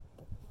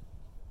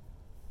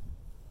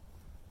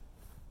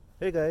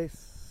Hey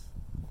guys,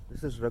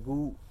 this is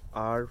Raghu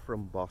R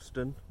from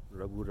Boston,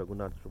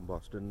 Raghunath from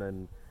Boston,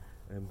 and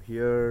I'm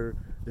here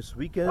this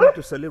weekend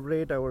to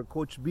celebrate our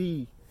Coach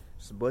B's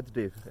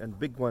birthday, and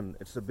big one.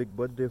 It's a big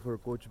birthday for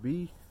Coach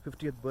B,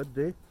 50th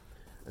birthday,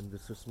 and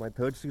this is my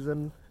third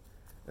season,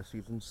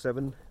 season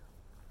 7,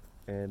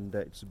 and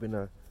it's been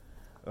a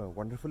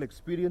wonderful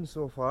experience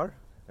so far.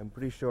 I'm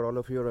pretty sure all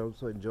of you are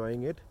also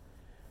enjoying it.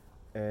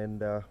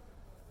 And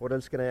what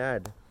else can I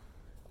add?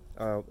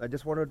 I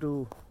just wanted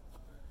to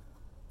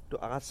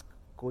ask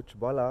Coach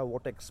Bala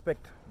what to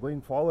expect going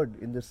forward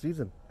in this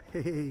season.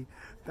 Hey,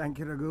 thank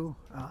you, Raghu.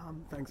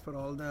 Thanks for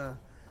all the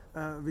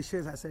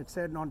wishes, as I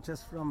said, not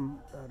just from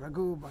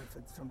Raghu, but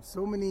from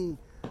so many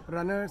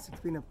runners. It's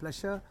been a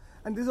pleasure.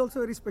 And this is also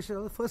very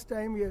special. First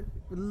time we are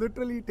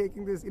literally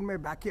taking this in my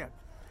backyard.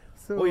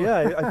 So Oh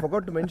yeah, I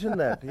forgot to mention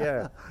that.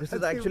 Yeah, this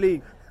is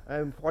actually,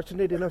 I'm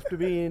fortunate enough to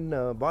be in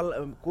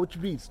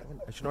Coach B's.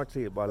 I should not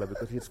say Bala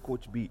because he's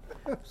Coach B.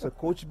 So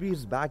Coach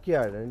B's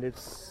backyard, and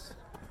this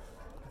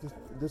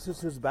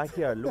is his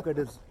backyard. Look at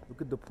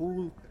the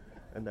pool,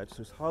 and that's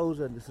his house,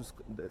 and this is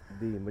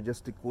the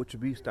majestic Coach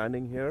B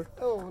standing here.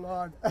 Oh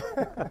Lord!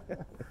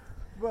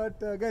 But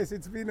guys,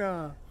 it's been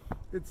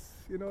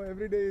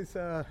every day is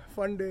a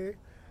fun day,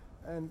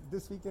 and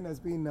this weekend has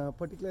been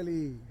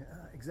particularly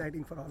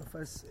exciting for all of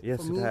us.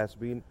 Yes, for me, it has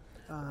been.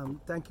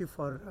 Thank you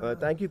for.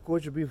 Thank you,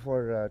 Coach B,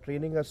 for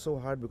training us so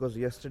hard, because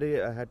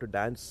yesterday I had to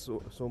dance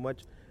so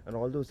much, and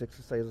all those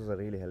exercises are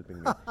really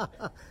helping me.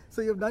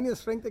 So you've done your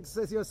strength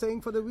exercise. You're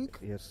saying for the week.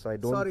 Yes, I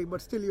don't. Sorry,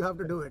 but still you have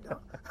to do it.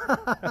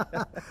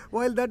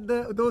 While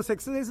those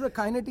exercises were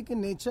kinetic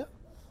in nature,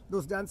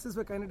 those dances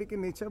were kinetic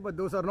in nature, but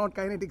those are not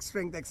kinetic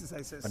strength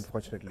exercises.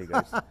 Unfortunately,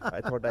 guys,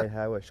 I thought I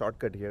have a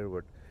shortcut here,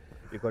 but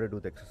you got to do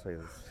the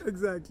exercises.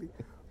 Exactly.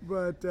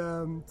 But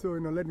so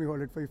let me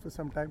hold it for you for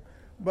some time.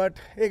 But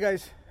hey,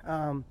 guys,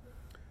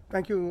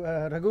 thank you,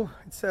 Raghu.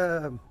 It's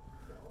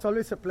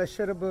always a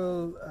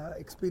pleasurable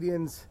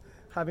experience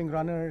having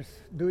runners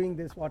doing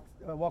this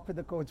walk with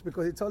the coach,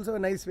 because it's also a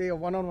nice way of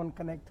one-on-one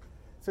connect.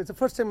 So it's the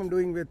first time I'm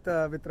doing with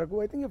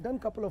Raghu. I think you've done a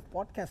couple of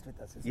podcasts with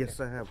us.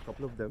 Yes, I have a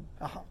couple of them,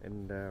 Uh-huh.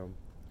 and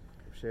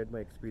shared my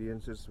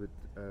experiences with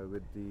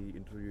the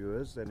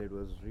interviewers, and it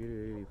was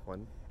really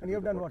fun. And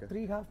you've done podcast.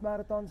 3 half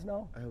marathons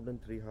now? I have done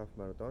 3 half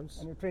marathons.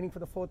 And you're training for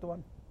the 4th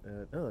one?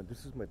 No,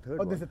 this is my third Oh,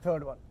 one. this is the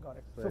 3rd one. Got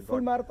it. So So I full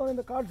got- marathon in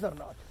the cards or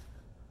not?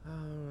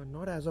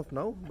 Not as of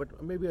now,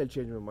 but maybe I'll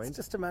change my mind. It's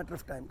just a matter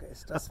of time,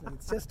 guys. Trust me,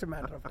 it's just a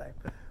matter of time.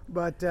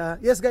 But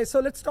yes, guys, so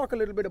let's talk a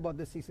little bit about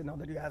this season now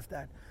that you asked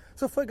that.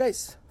 So for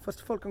guys,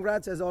 first of all,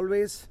 congrats as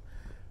always.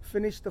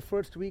 Finished the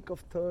first week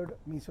of 3rd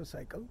Meso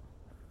cycle.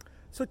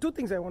 So 2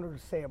 things I wanted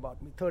to say about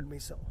 3rd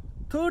Meso.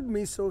 3rd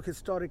Meso,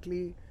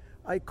 historically,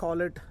 I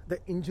call it the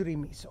injury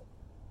Meso.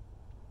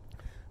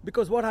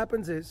 Because what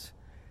happens is,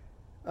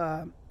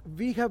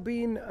 we have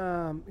been,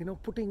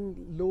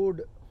 putting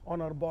load on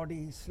our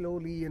body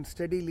slowly and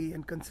steadily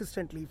and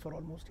consistently for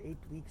almost 8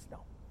 weeks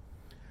now.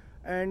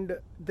 And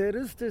there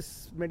is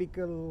this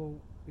medical,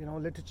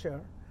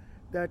 literature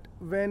that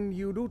when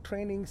you do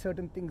training,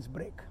 certain things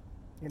break.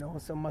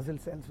 Some muscle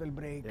cells will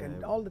break, Yeah,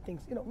 and yeah. all the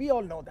things. We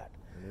all know that.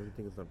 And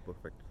everything is not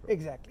perfect. so-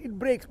 Exactly. It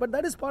breaks, but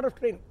that is part of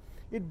training.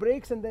 It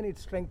breaks and then it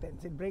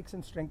strengthens. It breaks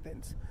and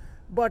strengthens.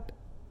 But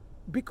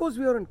because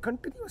we are in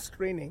continuous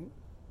training,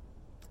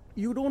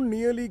 you don't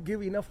nearly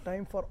give enough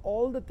time for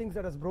all the things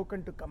that has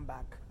broken to come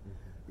back.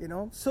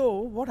 So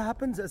what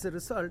happens as a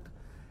result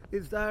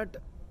is that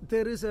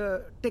there is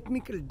a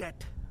technical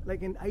debt.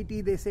 Like in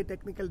IT, they say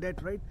technical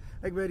debt, right?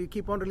 Like where you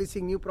keep on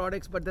releasing new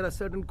products, but there are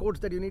certain codes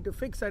that you need to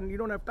fix and you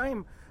don't have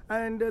time.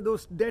 And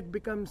those debt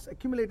becomes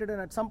accumulated, and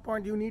at some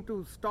point you need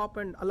to stop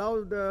and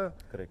allow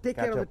Correct. take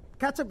Catch care of up.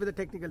 catch up with the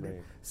technical debt.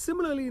 Right.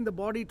 Similarly, in the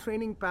body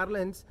training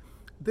parlance,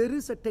 there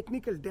is a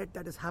technical debt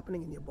that is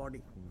happening in your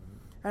body.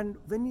 And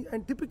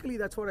typically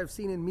that's what I've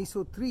seen in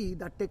Meso 3,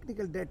 that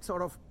technical debt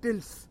sort of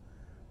tilts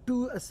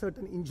to a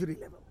certain injury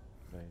level.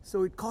 Right.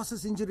 So it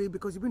causes injury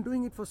because you've been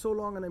doing it for so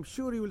long, and I'm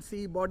sure you will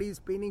see bodies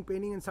paining,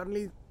 and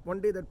suddenly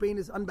one day that pain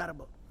is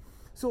unbearable.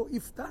 So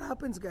if that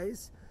happens,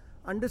 guys,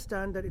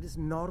 understand that it is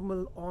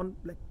normal on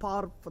like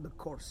par for the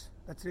course.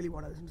 That's really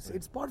what I was going to say.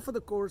 It's par for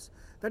the course.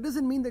 That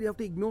doesn't mean that you have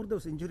to ignore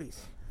those injuries.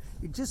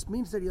 It just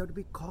means that you have to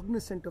be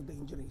cognizant of the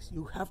injuries.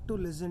 You have to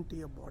listen to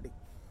your body.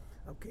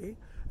 Okay?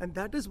 And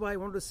that is why I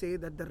want to say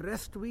that the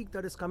rest week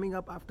that is coming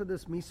up after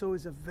this Meso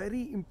is a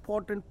very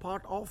important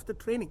part of the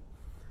training.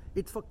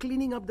 It's for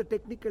cleaning up the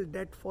technical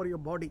debt for your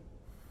body.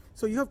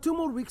 So you have 2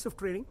 more weeks of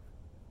training.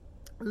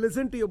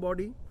 Listen to your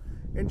body.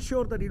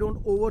 Ensure that you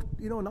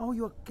don't now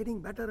you are getting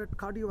better at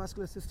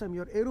cardiovascular system.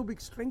 Your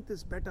aerobic strength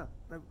is better.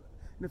 And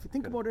if you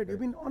think about it, you've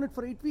been on it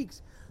for 8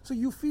 weeks. So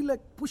you feel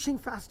like pushing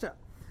faster.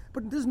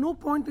 But there's no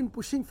point in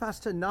pushing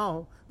faster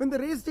now when the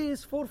race day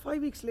is 4 or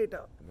 5 weeks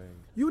later. Right.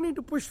 You need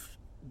to push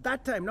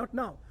that time, not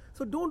now.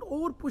 So don't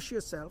over push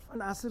yourself,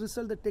 and as a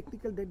result, the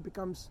technical debt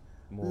becomes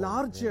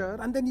larger,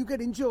 and then you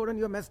get injured and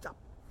you're messed up.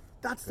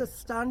 That's the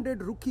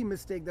standard rookie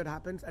mistake that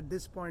happens at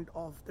this point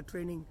of the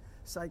training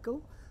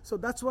cycle. So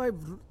that's why I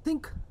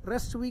think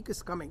rest week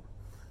is coming.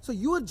 So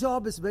your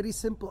job is very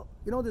simple.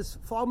 You know, this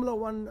Formula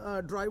One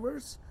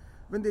drivers,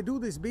 when they do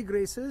these big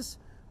races,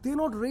 they're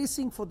not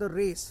racing for the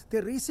race.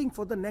 They're racing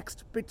for the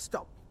next pit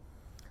stop.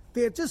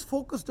 They're just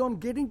focused on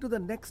getting to the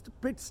next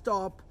pit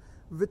stop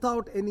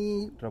without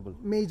any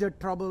major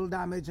trouble,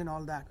 damage and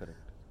all that. Correct.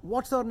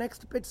 What's our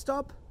next pit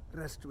stop?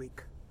 Rest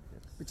week,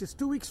 Yes. which is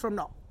 2 weeks from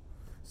now.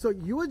 So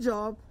your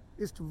job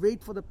is to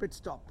wait for the pit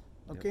stop,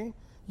 okay? Yep.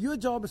 Your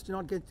job is to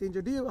not get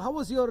injured. How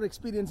was your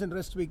experience in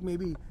rest week?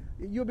 Maybe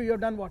you've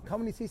done what? How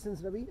many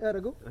seasons,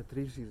 Raghu?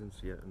 3 seasons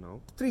here now.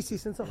 3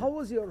 seasons. So how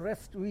was your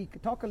rest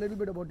week? Talk a little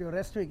bit about your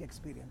rest week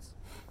experience.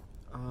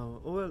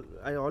 Well,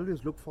 I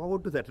always look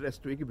forward to that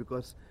rest week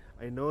because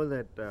I know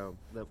that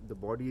the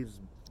body is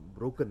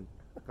broken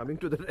coming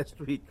to the rest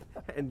week,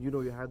 and you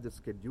have the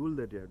schedule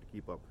that you have to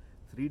keep up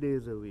 3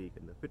 days a week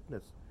and the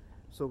fitness.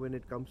 So when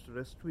it comes to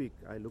rest week,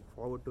 I look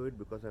forward to it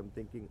because I'm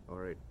thinking, all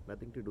right,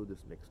 nothing to do this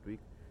next week.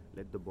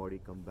 Let the body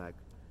come back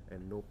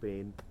and no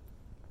pain.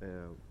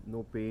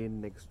 No pain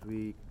next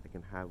week. I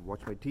can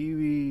watch my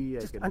TV.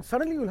 And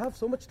suddenly you'll have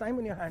so much time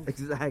in your hands.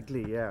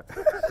 Exactly, yeah.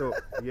 So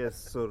yes,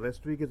 so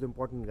rest week is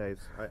important, guys.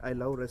 I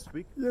love rest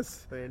week.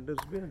 Yes. And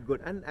it's been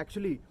good. And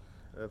actually,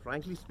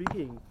 frankly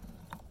speaking,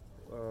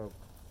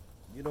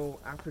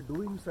 after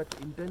doing such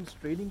intense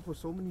training for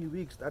so many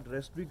weeks, that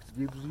rest week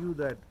gives you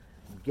that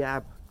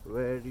gap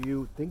where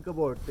you think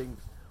about things,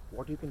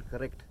 what you can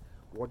correct,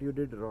 what you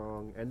did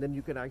wrong, and then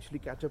you can actually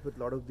catch up with a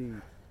lot of the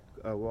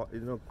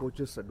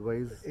coach's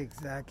advice.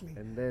 Exactly.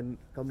 And then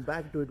come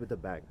back to it with a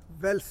bang.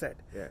 Well said.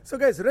 Yeah. So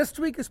guys, rest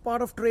week is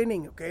part of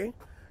training, okay?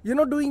 You're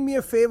not doing me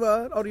a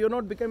favor or you're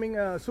not becoming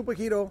a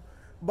superhero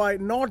by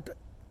not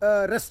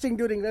resting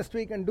during rest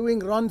week and doing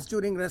runs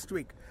during rest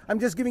week. I'm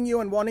just giving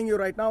you and warning you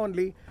right now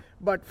only.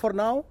 But for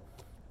now,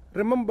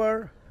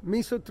 remember,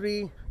 Meso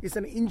 3 is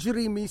an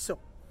injury Meso.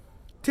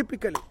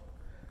 Typically,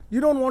 you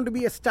don't want to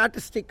be a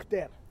statistic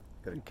there.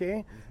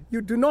 Okay?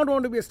 You do not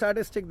want to be a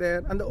statistic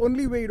there, and the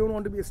only way you don't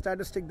want to be a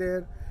statistic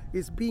there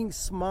is being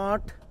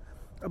smart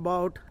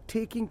about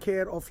taking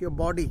care of your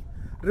body.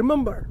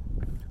 Remember,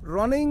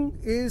 running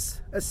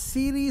is a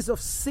series of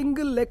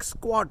single leg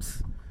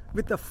squats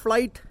with a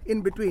flight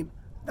in between.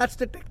 That's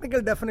the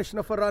technical definition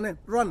of a run.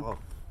 Oh.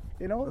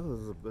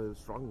 Those are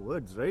strong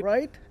words, right?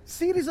 Right?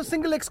 Series of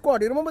single leg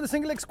squat. You remember the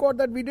single leg squat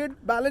that we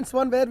did? Balance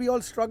one where we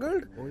all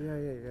struggled? Oh,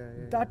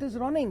 yeah. That is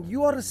running.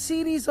 You are a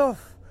series of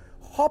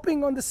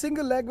hopping on the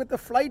single leg with a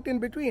flight in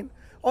between.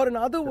 Or in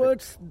other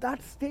words,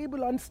 that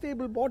stable,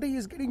 unstable body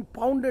is getting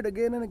pounded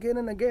again and again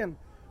and again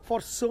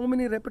for so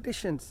many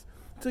repetitions.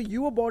 So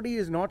your body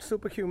is not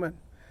superhuman.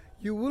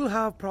 You will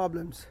have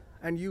problems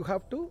and you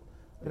have to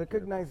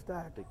recognize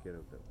that. Take care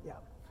of them. Yeah.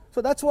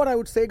 So that's what I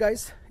would say,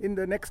 guys. In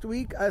the next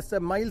week, as the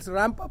miles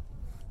ramp up,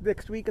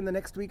 next week and the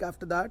next week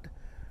after that,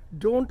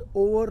 don't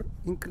over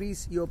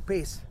increase your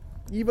pace,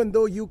 even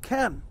though you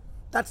can.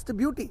 That's the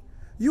beauty.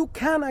 You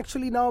can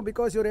actually now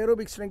because your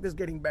aerobic strength is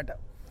getting better.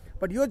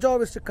 But your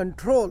job is to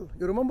control.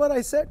 You remember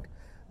I said,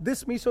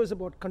 this Meso is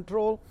about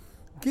control.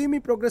 Give me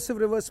progressive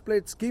reverse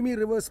splits, give me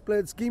reverse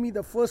splits, give me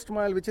the first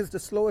mile, which is the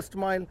slowest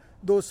mile,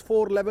 those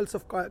 4 levels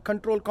of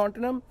control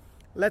continuum.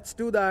 Let's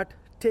do that.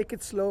 Take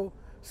it slow,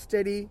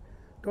 steady.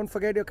 Don't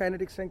forget your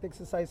kinetic strength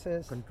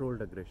exercises.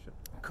 Controlled aggression.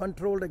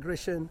 Controlled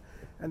aggression.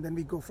 And then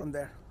we go from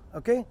there.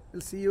 Okay?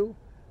 We'll see you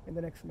in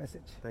the next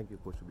message. Thank you,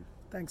 Coach B.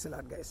 Thanks a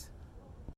lot, guys.